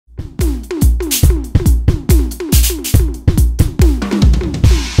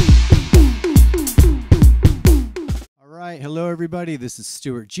everybody, this is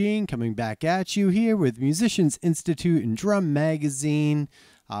Stuart Jean coming back at you here with Musicians Institute and Drum Magazine.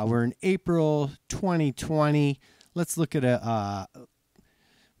 We're in April 2020. Let's look at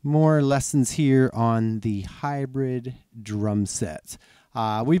more lessons here on the hybrid drum set.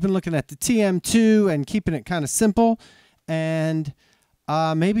 We've been looking at the TM2 and keeping it kind of simple, and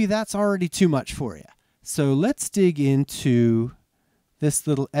maybe that's already too much for you. So let's dig into this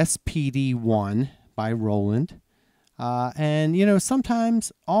little SPD1 by Roland. And, you know,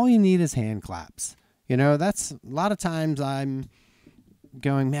 sometimes all you need is hand claps. You know, that's a lot of times I'm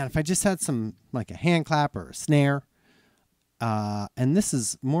going, man, if I just had some, like a hand clap or a snare. And this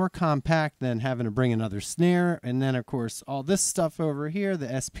is more compact than having to bring another snare. And then, of course, all this stuff over here, the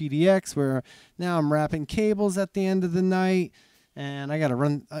SPDX, where now I'm wrapping cables at the end of the night. And I got to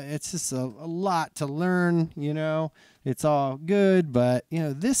run. It's just a lot to learn, you know. It's all good, but, you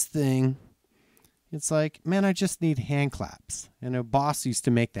know, this thing... It's like, man, I just need hand claps. You know, Boss used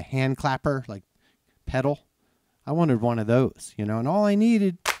to make the hand clapper, like pedal. I wanted one of those, you know, and all I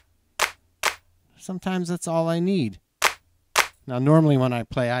needed, sometimes that's all I need. Now, normally when I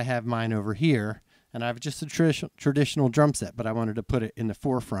play, I have mine over here, and I have just a traditional drum set, but I wanted to put it in the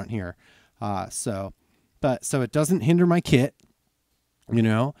forefront here. So it doesn't hinder my kit, you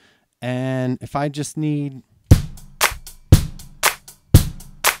know, and if I just need...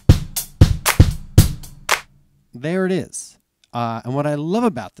 There it is. And what I love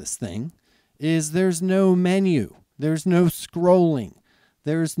about this thing is there's no menu. There's no scrolling.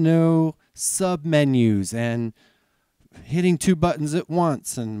 There's no sub-menus and hitting two buttons at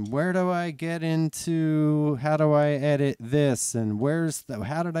once. And where do I get into, how do I edit this? And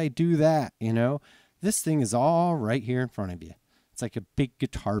how did I do that? You know, this thing is all right here in front of you. It's like a big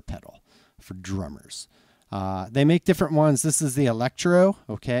guitar pedal for drummers. They make different ones. This is the Electro,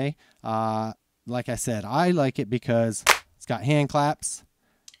 okay? Like I said, I like it because it's got hand claps,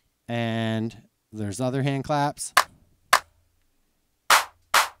 and there's other hand claps.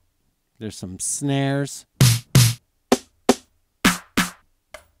 There's some snares.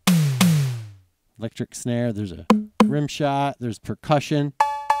 Electric snare. There's a rim shot. There's percussion.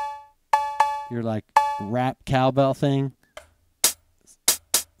 Your like rap cowbell thing.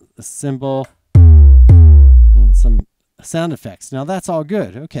 A cymbal. And some sound effects. Now that's all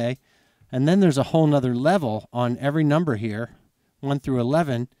good. Okay. And then there's a whole nother level on every number here, 1 through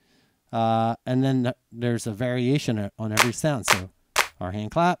 11. And then there's a variation on every sound. So our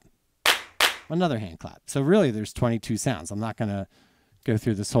hand clap, another hand clap. So really there's 22 sounds. I'm not going to go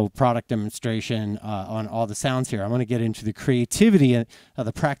through this whole product demonstration on all the sounds here. I want to get into the creativity,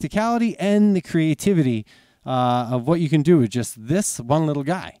 the practicality and the creativity of what you can do with just this one little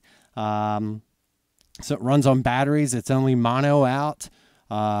guy. So it runs on batteries. It's only mono out.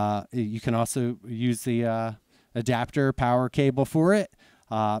 You can also use the adapter power cable for it.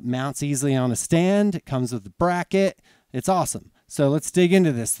 Mounts easily on a stand. It comes with a bracket. It's awesome. So let's dig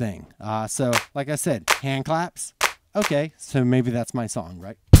into this thing. So like I said, hand claps. Okay, so maybe that's my song,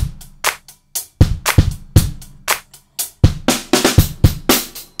 right?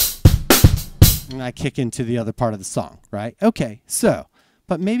 And I kick into the other part of the song, right? Okay, so,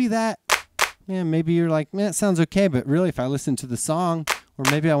 but maybe that, yeah, maybe you're like, man, it sounds okay, but really if I listen to the song, or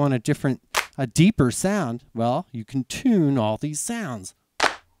maybe I want a deeper sound. Well, you can tune all these sounds.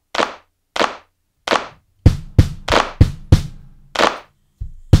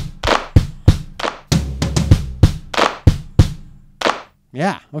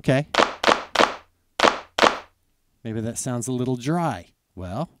 Yeah, okay. Maybe that sounds a little dry.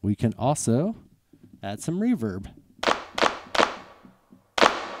 Well, we can also add some reverb.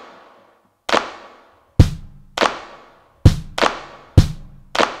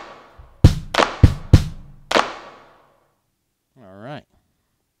 All right.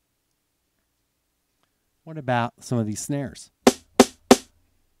 What about some of these snares?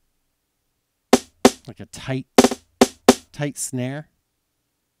 Like a tight snare.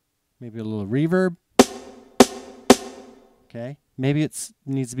 Maybe a little reverb. Okay. Maybe it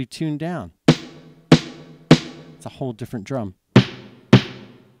needs to be tuned down. It's a whole different drum.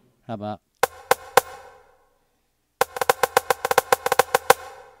 How about?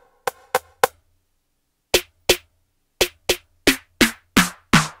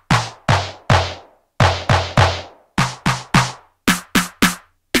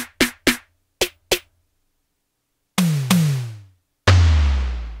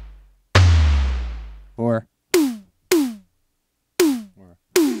 Or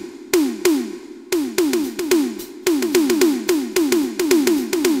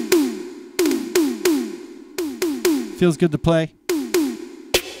feels good to play.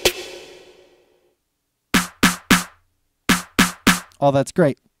 all that's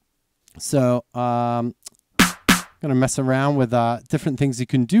great. So I'm going to mess around with different things you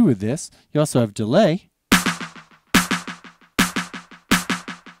can do with this. You also have delay.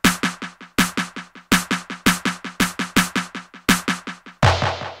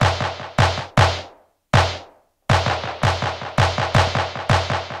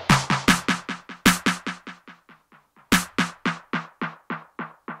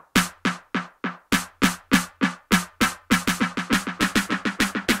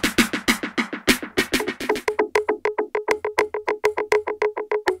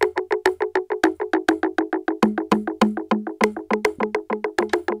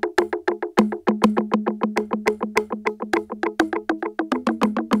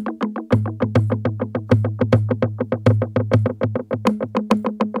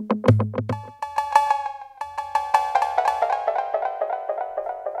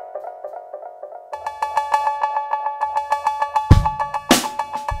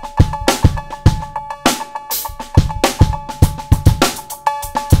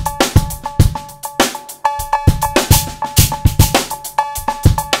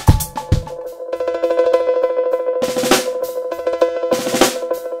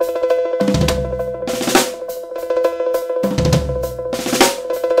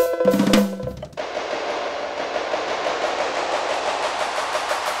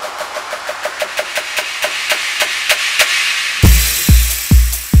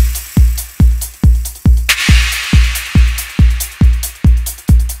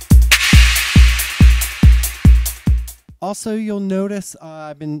 Also, you'll notice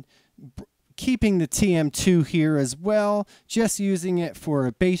I've been keeping the TM2 here as well, just using it for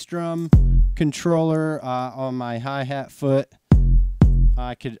a bass drum controller on my hi-hat foot.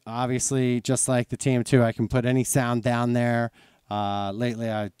 I could obviously, just like the TM2, I can put any sound down there.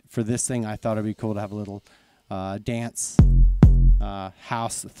 Lately, for this thing, I thought it'd be cool to have a little dance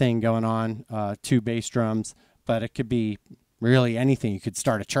house thing going on, 2 bass drums, but it could be really anything. You could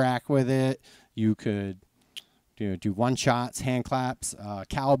start a track with it. You could do one shots, hand claps,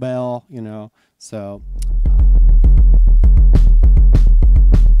 cowbell, so.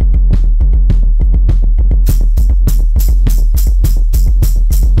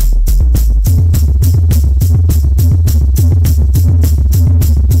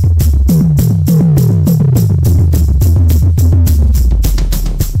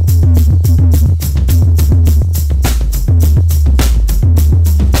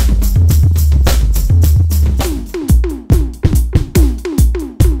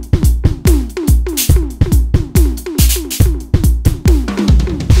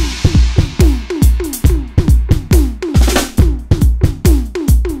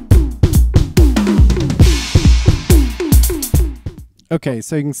 Okay,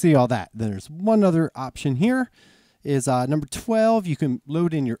 so you can see all that. There's one other option here is number 12. You can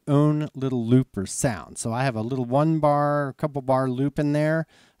load in your own little loop or sound. So I have a little 1 bar, couple bar loop in there.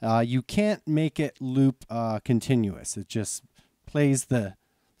 You can't make it loop continuous. It just plays the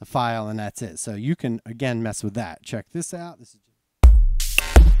file and that's it. So you can, again, mess with that. Check this out. This is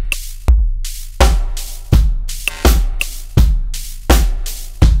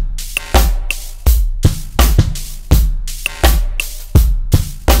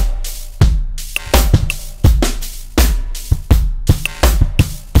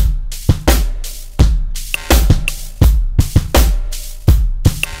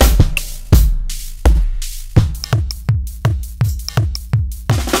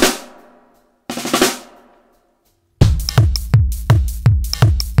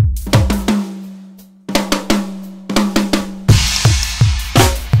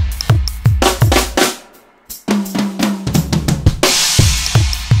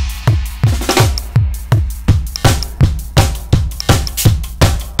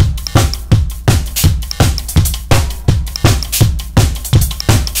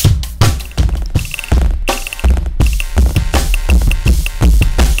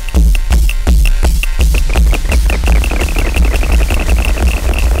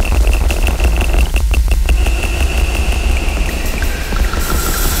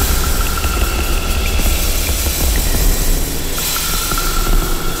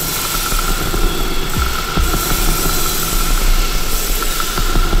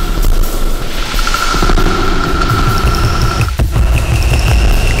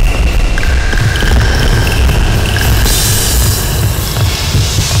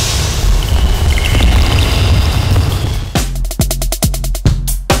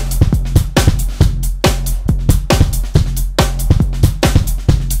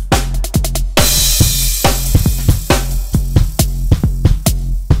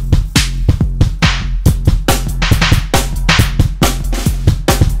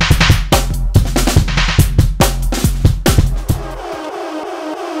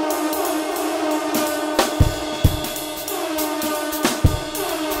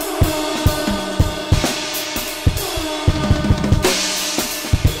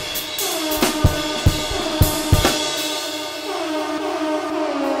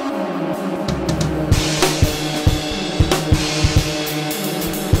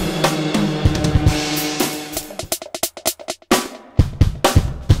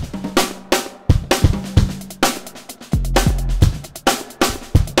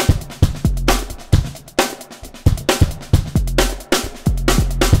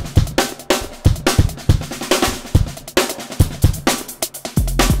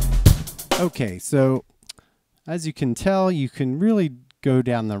Okay, so as you can tell, you can really go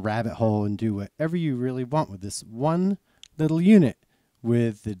down the rabbit hole and do whatever you really want with this one little unit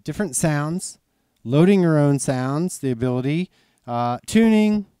with the different sounds, loading your own sounds, the ability,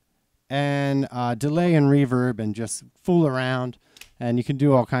 tuning, and delay and reverb, and just fool around. And you can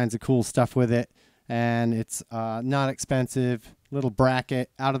do all kinds of cool stuff with it. And it's not expensive. Little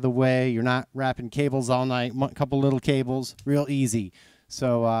bracket out of the way. You're not wrapping cables all night. A couple little cables, real easy.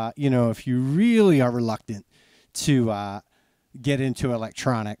 So, you know, if you really are reluctant to get into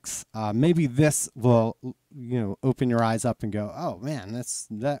electronics, maybe this will, you know, open your eyes up and go, oh man,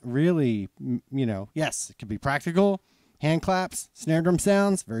 that really, you know, yes, it could be practical. Hand claps, snare drum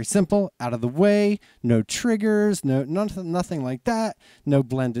sounds, very simple, out of the way, no triggers, nothing like that, no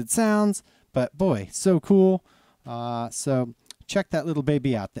blended sounds, but boy, so cool. So check that little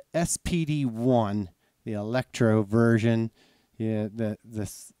baby out, the SPD1, the electro version. Yeah,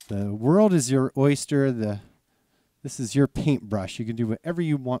 the world is your oyster. This is your paintbrush. You can do whatever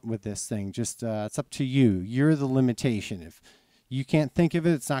you want with this thing. Just it's up to you. You're the limitation. If you can't think of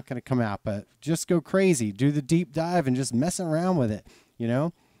it, it's not going to come out. But just go crazy. Do the deep dive and just messing around with it, you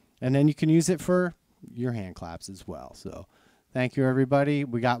know? And then you can use it for your hand claps as well. So thank you, everybody.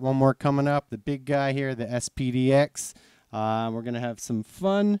 We got one more coming up. The big guy here, the SPDX. We're going to have some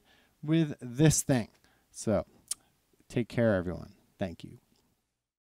fun with this thing. So take care, everyone. Thank you.